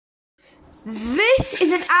This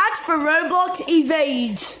is an ad for Roblox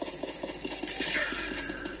Evade.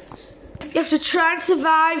 You have to try and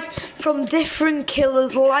survive from different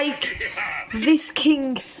killers like this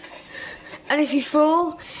king. And if you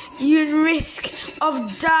fall, you're in risk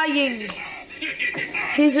of dying.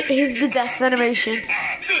 Here's the death animation.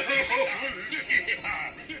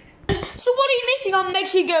 So what are you missing on? Make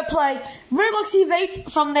sure you go play Roblox Evade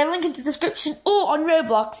from the link in the description or on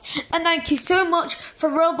Roblox. And thank you so much for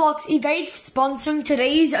Roblox Evade for sponsoring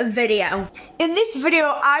today's video. In this video,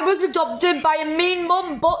 I was adopted by a mean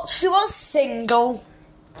mum, but she was single.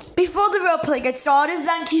 Before the roleplay gets started,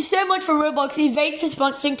 thank you so much for Roblox Evade for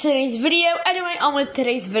sponsoring today's video. Anyway, on with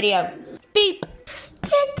today's video. Beep.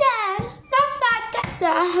 Dada,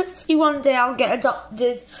 Dada. Hopefully one day I'll get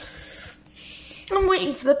adopted. I'm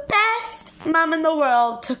waiting for the best mum in the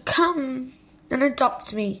world to come and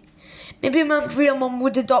adopt me. Maybe my real mum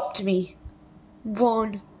would adopt me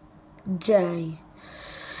one day.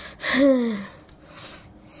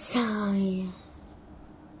 Sigh.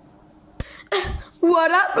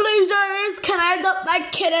 What up, losers? Can I adopt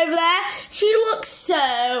that kid over there? She looks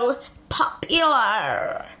so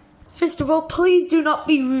popular. First of all, please do not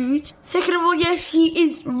be rude. Second of all, yes, she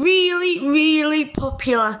is really, really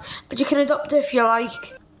popular. But you can adopt her if you like.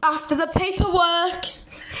 After the paperwork,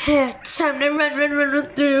 time to run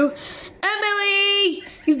through. Emily,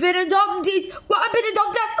 you've been adopted. What, I've been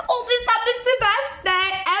adopted after all this time? It's the best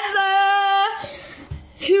day ever.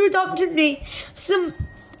 Who adopted me? Some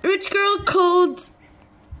rich girl called...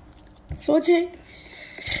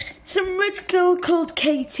 Some rich girl called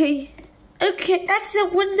Katie. Okay, that's a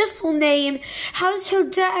wonderful name. How's her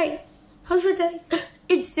day? How's your day?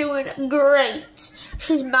 It's doing great.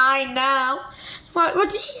 She's mine now. What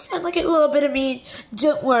did she sound like? A little bit of me.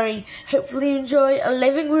 Don't worry. Hopefully you enjoy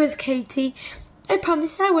living with Katie. I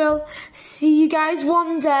promise I will. See you guys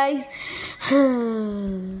one day.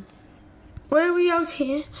 Why are we out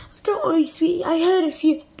here? Don't worry, sweetie. I heard if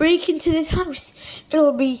you break into this house,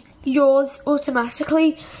 it'll be yours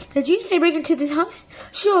automatically. Did you say break into this house?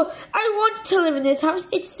 Sure, I want to live in this house.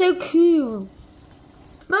 It's so cool.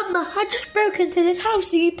 Mama, I just broke into this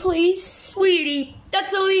house. Will you please? Sweetie,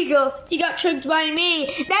 that's illegal. You got tricked by me.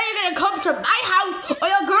 Now you're gonna come to my house or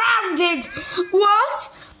you're grounded.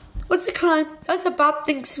 What? What's a crime? That's a bad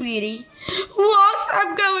thing, sweetie. What?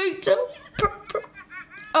 I'm going to...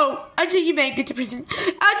 Oh, until you make it to prison.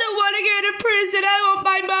 I don't want to go to prison. I want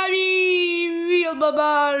my mommy. Real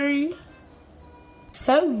mommy.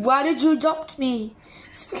 So, why did you adopt me?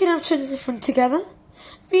 So we can have tons of fun together.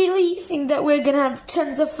 Really? You think that we're going to have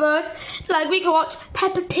tons of fun? Like we can watch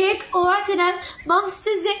Peppa Pig or, I don't know,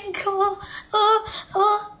 Monsters Inc.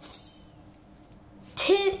 or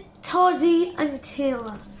Toddy and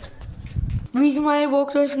Taylor. Reason why I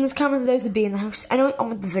walked away from this camera, those would be in the house. Anyway, on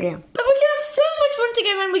with the video. But we can have so much fun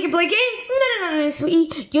together and we can play games. No,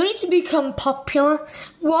 sweetie. You need to become popular.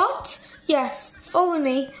 What? Yes, follow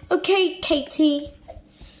me. Okay, Katie.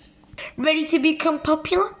 Ready to become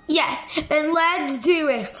popular? Yes, then let's do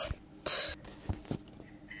it.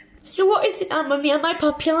 So what is it, Mummy? Am I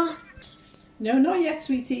popular? No, not yet,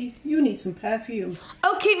 sweetie. You need some perfume.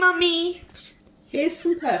 Okay, Mummy. Here's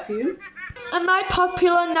some perfume. Am I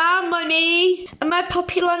popular now, Mummy? Am I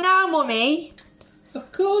popular now, Mummy?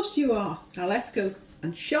 Of course you are. Now let's go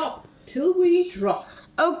and shop till we drop.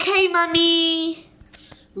 Okay, Mummy.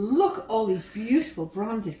 Look at all these beautiful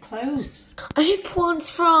branded clothes. I hope one's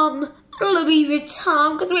from Louis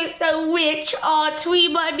Vuitton because we're so rich, aren't we,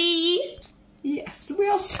 Mummy? Yes, we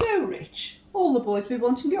are so rich. All the boys will be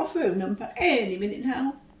wanting your phone number any minute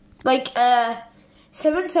now. Like,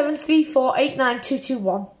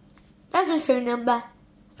 7734892221. That's my phone number.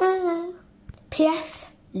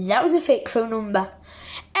 P.S. That was a fake phone number.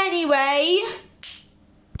 Anyway,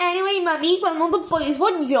 Mummy, when all the boys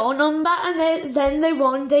want your number and then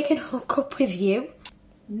they can hook up with you.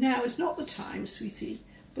 Now is not the time, sweetie.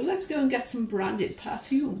 But let's go and get some branded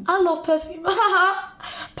perfume. I love perfume.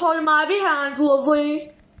 Pardon my behind,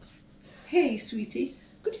 lovely. Hey, sweetie,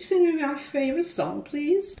 could you sing me your favourite song,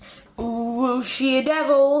 please? Ooh, she a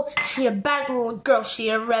devil, she a bad little girl, she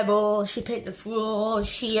a rebel, she paint the floor,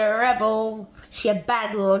 she a rebel, she a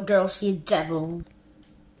bad little girl, she a devil.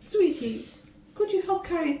 Sweetie, could you help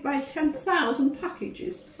carry my 10,000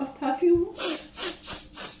 packages of perfume?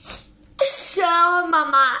 Sure,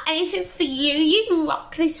 Mama, anything for you, you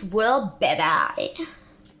rock this world, baby.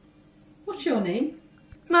 What's your name?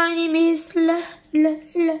 My name is Lauren.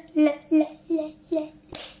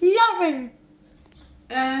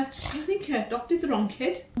 I think I adopted the wrong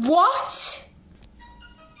kid. What?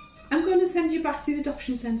 I'm going to send you back to the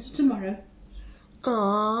adoption centre tomorrow.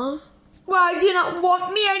 Aww. Why do you do not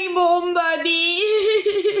want me anymore, Mummy.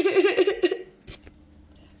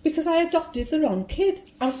 Because I adopted the wrong kid.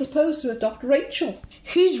 I was supposed to adopt Rachel.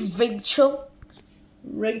 Who's Rachel?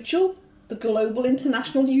 Rachel, the global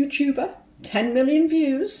international YouTuber. 10 million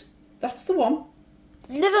views. That's the one.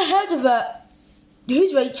 Never heard of her.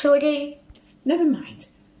 Who's Rachel again? Never mind.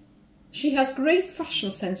 She has great fashion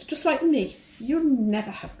sense, just like me. You'll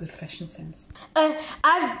never have good fashion sense.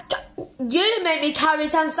 You made me carry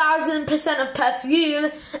 10,000% of perfume.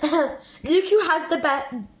 Look who has the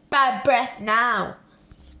bad breath now.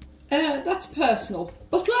 That's personal.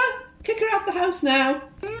 Butler, kick her out the house now.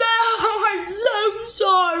 No, I'm so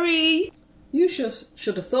sorry. You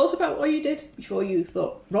should have thought about what you did before you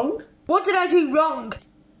thought wrong. What did I do wrong?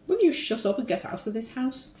 Will you shut up and get out of this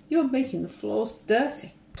house? You're making the floors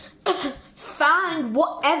dirty. Fine,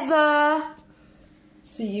 whatever.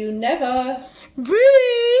 See you never.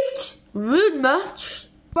 Rude! Rude much?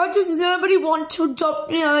 Why does nobody want to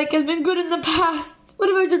adopt me like I've been good in the past? What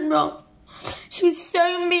have I done wrong? She was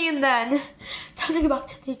so mean then. Time to go back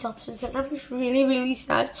to the adoption centre. I'm just really, really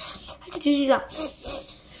sad. I could do that.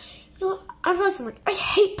 You know what? I realised something. I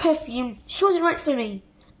hate perfume. She wasn't right for me.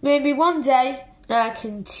 Maybe one day I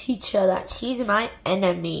can teach her that she's my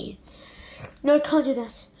enemy. No, I can't do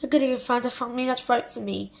that. I gotta go find a family that's right for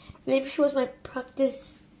me. Maybe she was my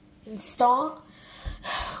practice and start.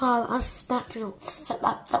 Well,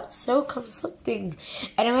 that felt so conflicting.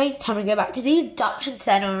 Anyway, time to go back to the adoption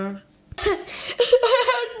centre.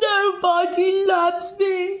 Nobody loves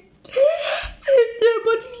me.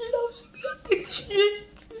 Nobody loves me. I think I should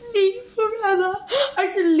just leave forever. I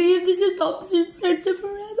should leave this adoption centre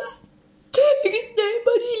forever. Because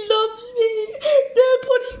nobody loves me.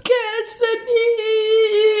 Nobody cares for me.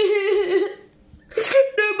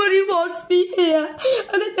 Nobody wants me here.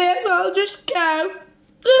 And I may as well just go.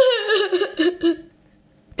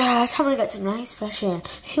 Time to get some nice fresh air.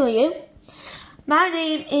 Who are you? My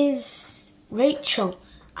name is Rachel.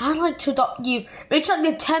 I'd like to adopt you. Rachel, I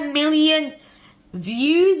get 10 million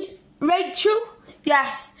views. Rachel?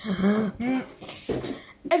 Yes.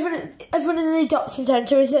 Everyone in the adoption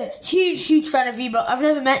centre is a huge fan of you, but I've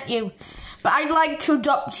never met you. But I'd like to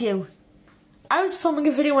adopt you. I was filming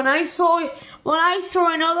a video when I saw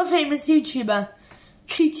another famous YouTuber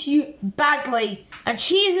treat you badly, and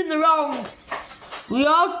she is in the wrong. We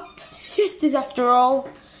are sisters after all.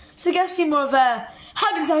 So guess you're more of a...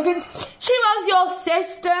 Hang on a second. She was your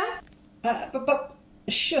sister. But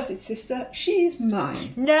shut it, sister. She's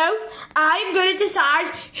mine. No, I'm going to decide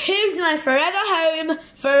who's my forever home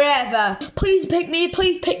forever. Please pick me.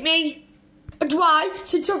 Please pick me. And why?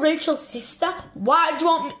 Since you're Rachel's sister, why do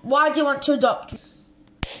you want to adopt?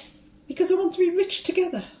 Because I want to be rich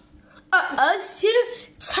together. Us two?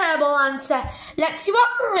 Terrible answer. Let's see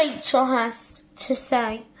what Rachel has to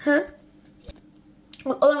say, huh?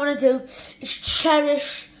 All I want to do is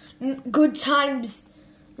cherish good times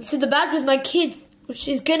to the bad with my kids, which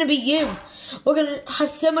is going to be you. We're going to have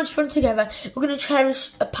so much fun together. We're going to cherish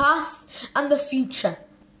the past and the future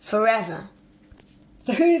forever.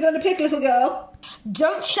 So who are you going to pick, little girl?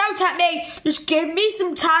 Don't shout at me. Just give me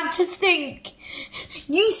some time to think.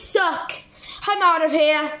 You suck. I'm out of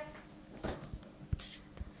here.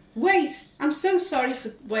 Wait, I'm so sorry for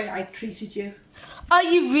the way I treated you. Are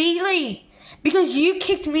you really? Because you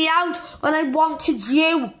kicked me out when I wanted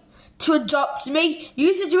you to adopt me.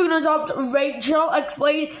 You said you were going to adopt Rachel.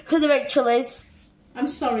 Explain who the Rachel is. I'm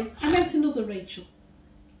sorry, I meant another Rachel.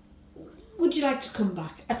 Would you like to come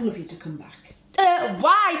back? I'd love you to come back.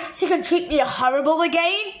 Why? So you can treat me horrible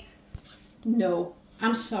again? No,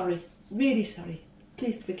 I'm sorry. Really sorry.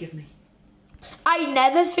 Please forgive me. I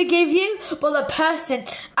never forgive you, but the person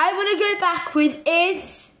I want to go back with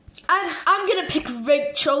is... I'm going to pick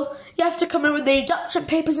Rachel. You have to come in with the adoption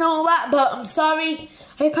papers and all that, but I'm sorry.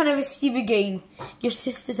 I hope I never see you again. Your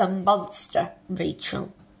sister's a monster,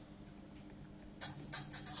 Rachel.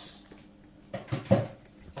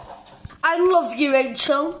 I love you,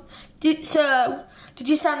 Rachel. Did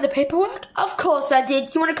you sign the paperwork? Of course I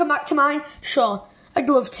did. You want to come back to mine? Sure, I'd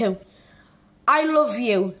love to. I love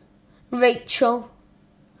you, Rachel.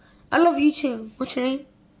 I love you too. What's your name?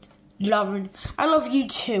 Lauren. I love you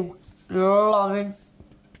too, Lauren.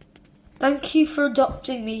 Thank you for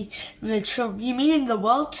adopting me, Rachel. You mean the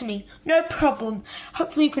world to me. No problem.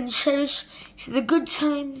 Hopefully you can cherish the good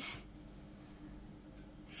times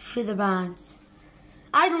for the bad.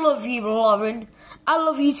 I love you, Lauren. I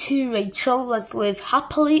love you too, Rachel. Let's live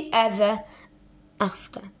happily ever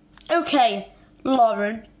after. Okay,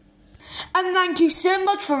 Lauren. And thank you so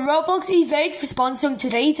much for Roblox Evade for sponsoring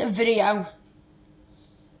today's video.